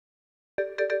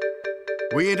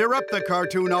We interrupt the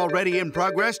cartoon already in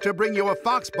progress to bring you a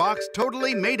Foxbox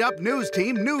totally made-up news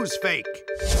team news fake.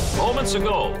 Moments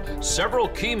ago, several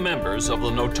key members of the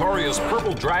notorious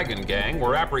Purple Dragon Gang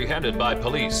were apprehended by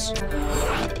police.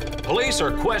 Police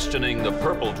are questioning the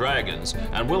Purple Dragons,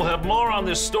 and we'll have more on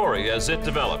this story as it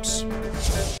develops.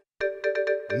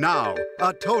 Now,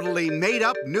 a totally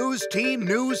made-up news team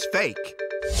news fake.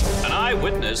 An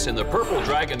eyewitness in the Purple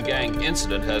Dragon Gang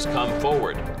incident has come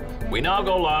forward. We now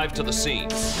go live to the scene.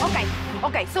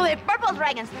 Okay, so the Purple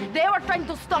Dragons, they were trying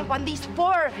to stomp on these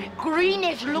four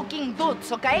greenish-looking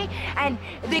dudes, okay? And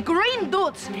the green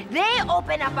dudes, they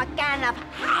open up a can of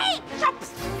hate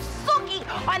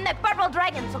chopsuki on the Purple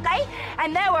Dragons, okay?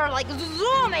 And they were like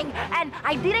zooming, and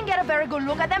I didn't get a very good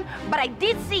look at them, but I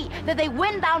did see that they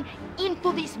went down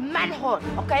into this manhole,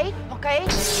 okay?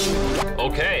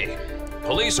 Okay.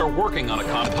 Police are working on a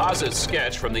composite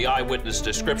sketch from the eyewitness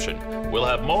description. We'll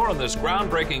have more on this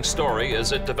groundbreaking story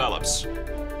as it develops.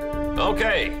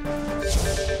 Okay.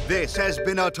 This has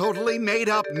been a totally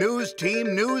made-up news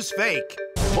team news fake.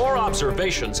 More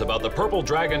observations about the Purple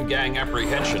Dragon Gang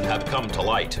apprehension have come to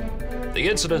light. The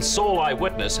incident's sole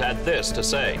eyewitness had this to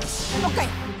say.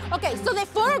 Okay, so the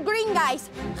four green guys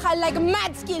had like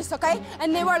mad skills, okay?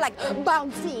 And they were like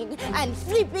bouncing and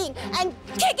flipping and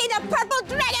kicking the Purple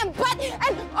Dragon butt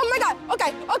and oh my God,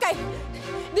 okay.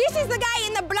 This is the guy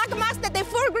in the black mask that the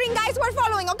four green guys were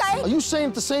following, okay? Are you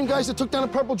saying the same guys that took down the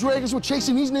Purple Dragons were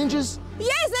chasing these ninjas?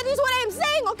 Yes, that is what I'm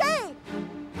saying, okay?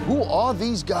 Who are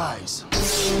these guys?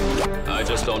 I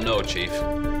just don't know, Chief.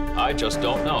 I just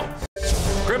don't know.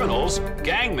 Criminals,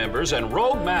 gang members, and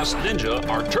rogue masked ninja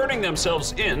are turning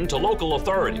themselves in to local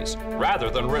authorities rather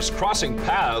than risk crossing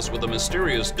paths with the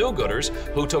mysterious do-gooders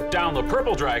who took down the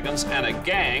Purple Dragons and a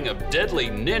gang of deadly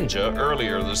ninja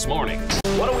earlier this morning.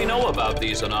 What do we know about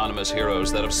these anonymous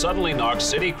heroes that have suddenly knocked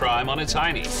city crime on its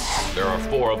hiney? There are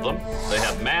four of them. They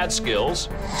have mad skills.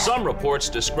 Some reports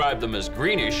describe them as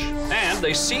greenish, and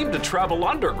they seem to travel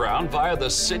underground via the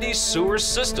city sewer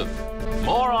system.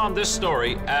 More on this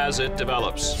story as it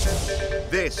develops.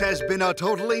 This has been a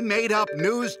totally made-up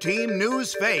news team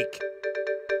news fake.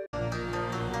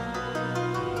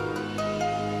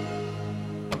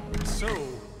 So,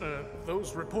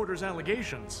 those reporters'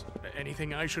 allegations,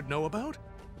 anything I should know about?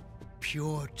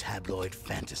 Pure tabloid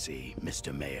fantasy,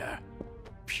 Mr. Mayor.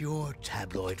 Pure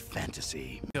tabloid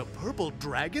fantasy. A Purple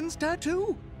Dragon's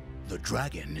tattoo? The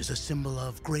dragon is a symbol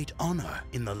of great honor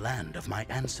in the land of my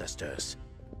ancestors.